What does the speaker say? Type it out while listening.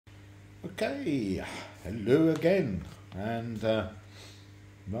Okay, hello again, and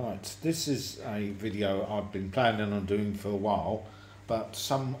right, this is a video I've been planning on doing for a while, but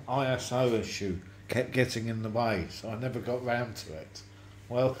some ISO issue kept getting in the way, so I never got round to it.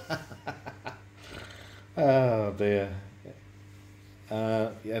 Well, oh dear.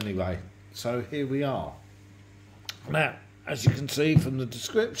 Anyway, so here we are. Now, as you can see from the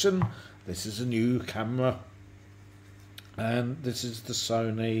description, this is a new camera, and this is the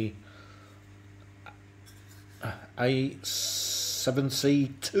Sony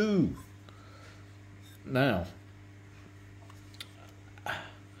A7cii. Now,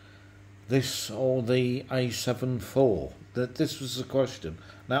 this or the A7 IV? This was the question.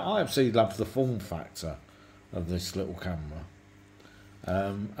 Now, I absolutely love the form factor of this little camera,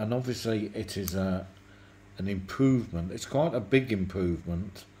 and obviously it is an improvement. It's quite a big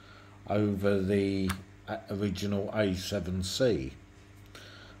improvement over the original A7C.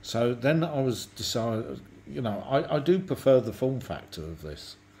 So then I was decided, you know, I do prefer the form factor of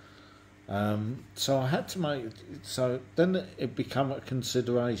this. So I had to make, so then it became a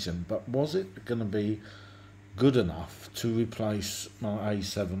consideration, but was it going to be good enough to replace my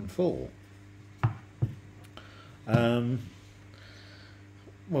A7 IV?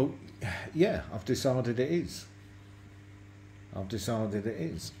 Well, yeah, I've decided it is.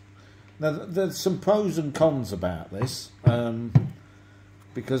 Now, there's some pros and cons about this,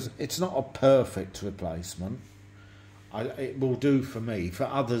 because it's not a perfect replacement. It will do for me. For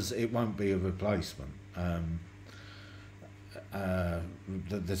others, it won't be a replacement.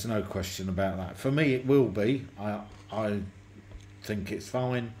 There's no question about that. For me, it will be. I think it's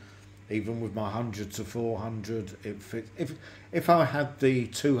fine. Even with my 100 to 400, it fits. If I had the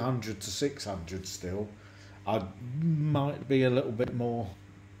 200 to 600 still, I might be a little bit more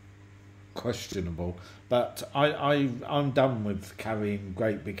questionable. But I'm done with carrying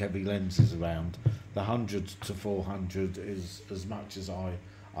great big heavy lenses around. The 100 to 400 is as much as I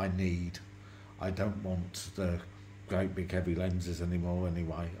need. I don't want the great big heavy lenses anymore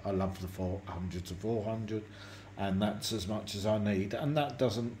anyway. I love the 400 to 400, and that's as much as I need, and that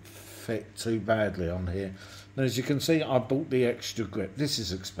doesn't fit too badly on here. Now, as you can see, I bought the extra grip. This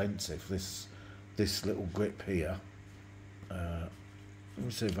is expensive, this little grip here. Let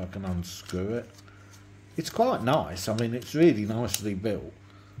me see if I can unscrew it. It's quite nice. I mean, it's really nicely built.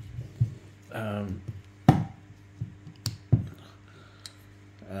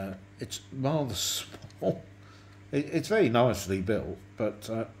 It's rather small. It's very nicely built, but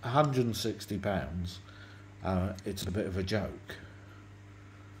 £160. It's a bit of a joke,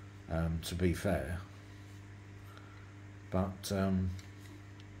 to be fair. But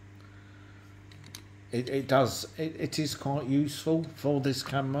it is quite useful for this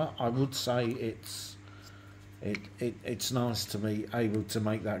camera. I would say it's nice to be able to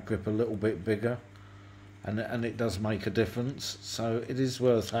make that grip a little bit bigger, and it does make a difference, so it is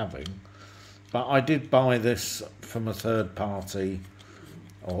worth having. But I did buy this from a third party,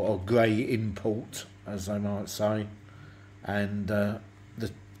 or grey import, as they might say, and the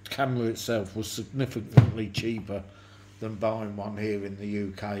camera itself was significantly cheaper than buying one here in the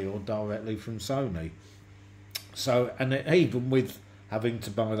UK or directly from Sony. So, and even with having to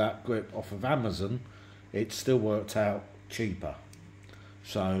buy that grip off of Amazon, it still worked out cheaper.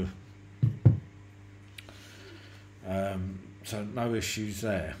 So, so no issues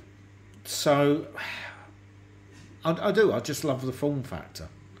there. So, I just love the form factor.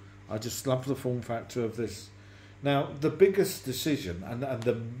 I just love the form factor of this. Now, the biggest decision and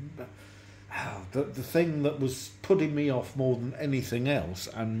the thing that was putting me off more than anything else,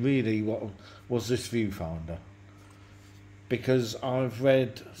 and really what was this viewfinder. Because I've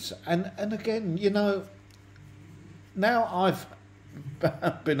read, and again, you know, now I've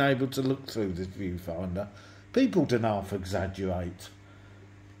been able to look through this viewfinder, people don't half exaggerate.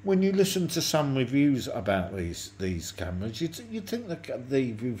 When you listen to some reviews about these cameras, you'd think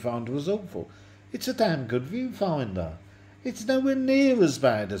the viewfinder was awful. It's a damn good viewfinder. It's nowhere near as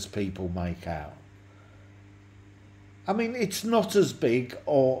bad as people make out. I mean, it's not as big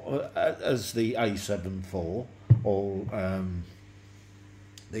or as the A7 IV or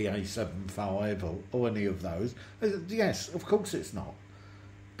the A7iv or any of those. Yes, of course it's not.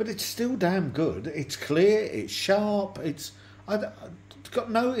 But it's still damn good. It's clear, it's sharp, I've got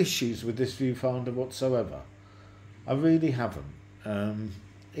no issues with this viewfinder whatsoever. I really haven't.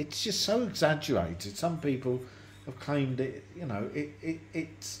 It's just so exaggerated. Some people have claimed it, you know,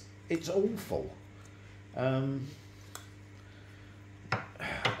 it's awful.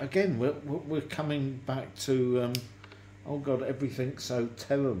 Again, we're coming back to oh God, everything's so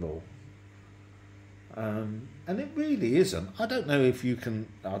terrible. And it really isn't. I don't know if you can.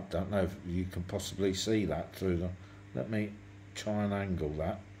 I don't know if you can possibly see that through the. Let me try and angle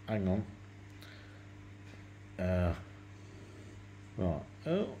that. Hang on. Right.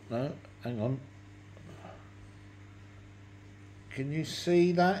 Oh no. Hang on. Can you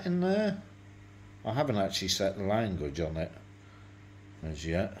see that in there? I haven't actually set the language on it as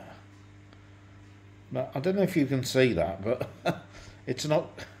yet. But I don't know if you can see that, but it's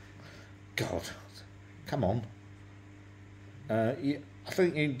not. God, come on. I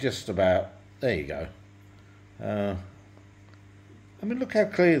think you just about. There you go. I mean, look how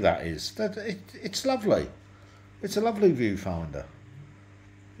clear that is. It's lovely. It's a lovely viewfinder.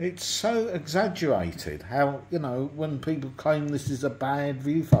 It's so exaggerated how, you know, when people claim this is a bad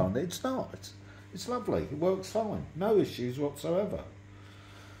viewfinder, it's not. It's lovely. It works fine. No issues whatsoever.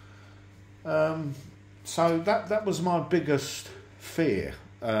 So that was my biggest fear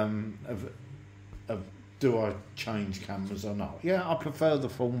of do I change cameras or not. Yeah, I prefer the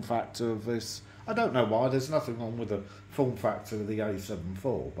form factor of this. I don't know why. There's nothing wrong with the form factor of the A7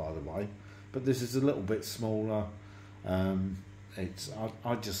 IV, by the way, but this is a little bit smaller.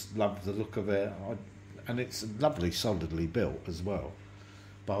 I just love the look of it, and it's lovely, solidly built as well.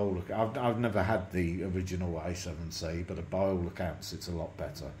 By all I've never had the original A7cii, but by all accounts, it's a lot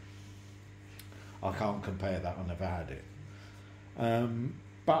better. I can't compare that. I never had it.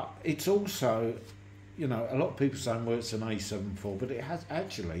 But it's also, you know, a lot of people saying, well, it's an A7 IV, but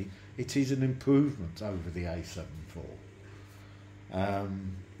it is an improvement over the A7 IV.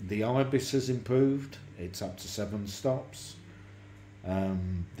 The IBIS has improved. It's up to 7 stops.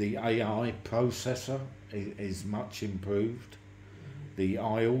 The AI processor is much improved. The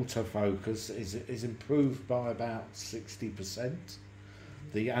eye autofocus is improved by about 60%.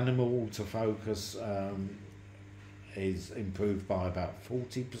 The animal autofocus is improved by about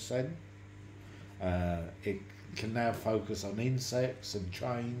 40%. It can now focus on insects and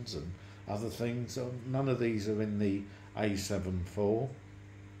trains and other things. None of these are in the A7 IV.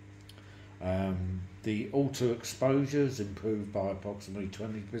 The auto exposure is improved by approximately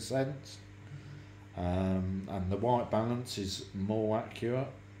 20%. And the white balance is more accurate.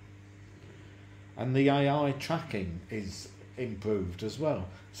 And the AI tracking is improved as well.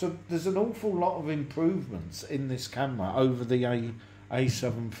 So there's an awful lot of improvements in this camera over the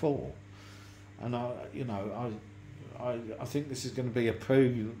A7 IV. And I think this is going to be a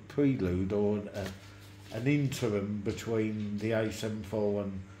prelude or an interim between the A7 IV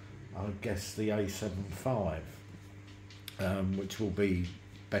and I guess the A7iv, which will be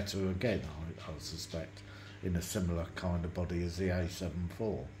better again, I suspect, in a similar kind of body as the A7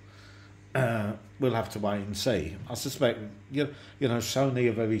 IV. We'll have to wait and see. I suspect, you know, Sony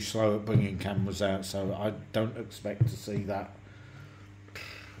are very slow at bringing cameras out, so I don't expect to see that.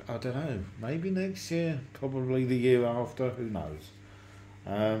 I don't know, maybe next year, probably the year after, who knows.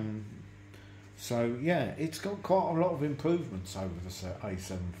 So yeah, it's got quite a lot of improvements over the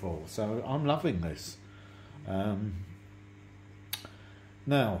A7 IV, so I'm loving this.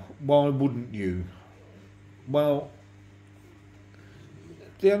 Now, why wouldn't you? Well,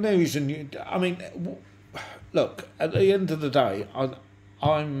 the only reason I mean, look, at the end of the day,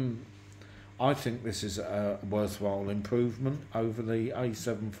 I think this is a worthwhile improvement over the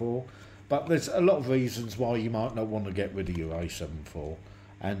A7 IV, but there's a lot of reasons why you might not want to get rid of your A7 IV,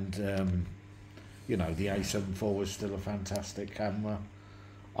 and you know, the A7 IV is still a fantastic camera.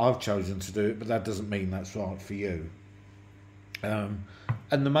 I've chosen to do it, but that doesn't mean that's right for you. And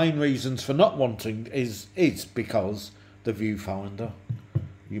the main reasons for not wanting is because the viewfinder.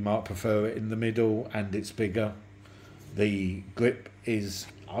 You might prefer it in the middle, and it's bigger. The grip is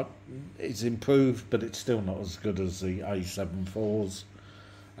improved, but it's still not as good as the A7 IV's.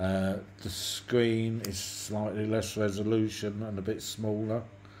 The screen is slightly less resolution and a bit smaller,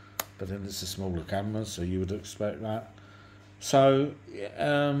 but then it's a smaller camera, so you would expect that. So,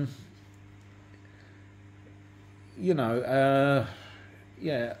 you know,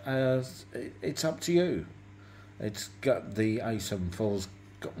 it's up to you. It's got the A7 IV's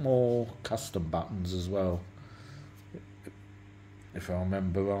got more custom buttons as well, if I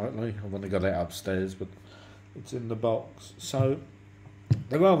remember rightly. I've only got it upstairs, but it's in the box. So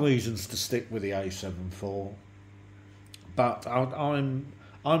there are reasons to stick with the A7 IV, but I'm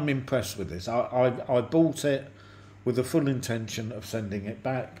impressed with this. I bought it with the full intention of sending it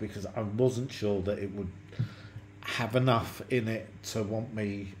back because I wasn't sure that it would have enough in it to want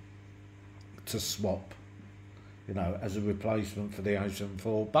me to swap, you know, as a replacement for the A7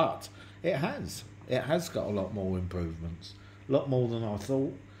 IV. But it has got a lot more improvements, a lot more than I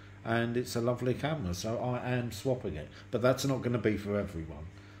thought, and it's a lovely camera, so I am swapping it. But that's not going to be for everyone.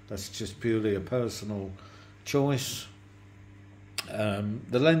 That's just purely a personal choice. The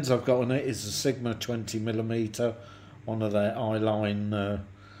lens I've got on it is a Sigma 20mm, one of their eyeline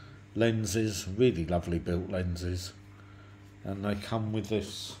lenses, really lovely built lenses, and they come with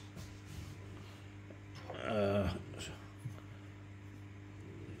this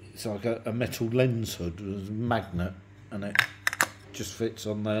it's like a metal lens hood with a magnet, and it just fits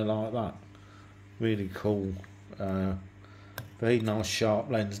on there like that. Really cool, very nice sharp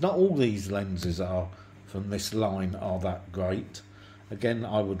lens. Not all these lenses are from this line are that great. Again,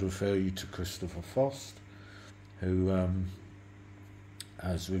 I would refer you to Christopher Frost, who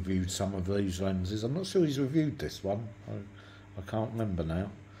has reviewed some of these lenses. I'm not sure he's reviewed this one. I can't remember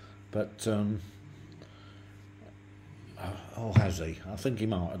now, but or has he? I think he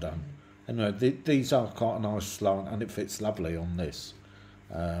might have done. Anyway, these are quite a nice slant, and it fits lovely on this.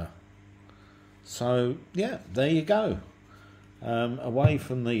 So yeah, there you go. Away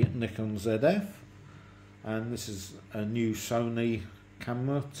from the Nikon ZF, and this is a new Sony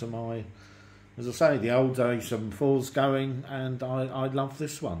camera to my, as I say, the old A7IV's going, and I love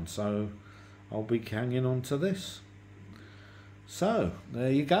this one, so I'll be hanging on to this. So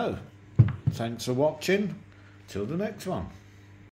there you go. Thanks for watching. Till the next one.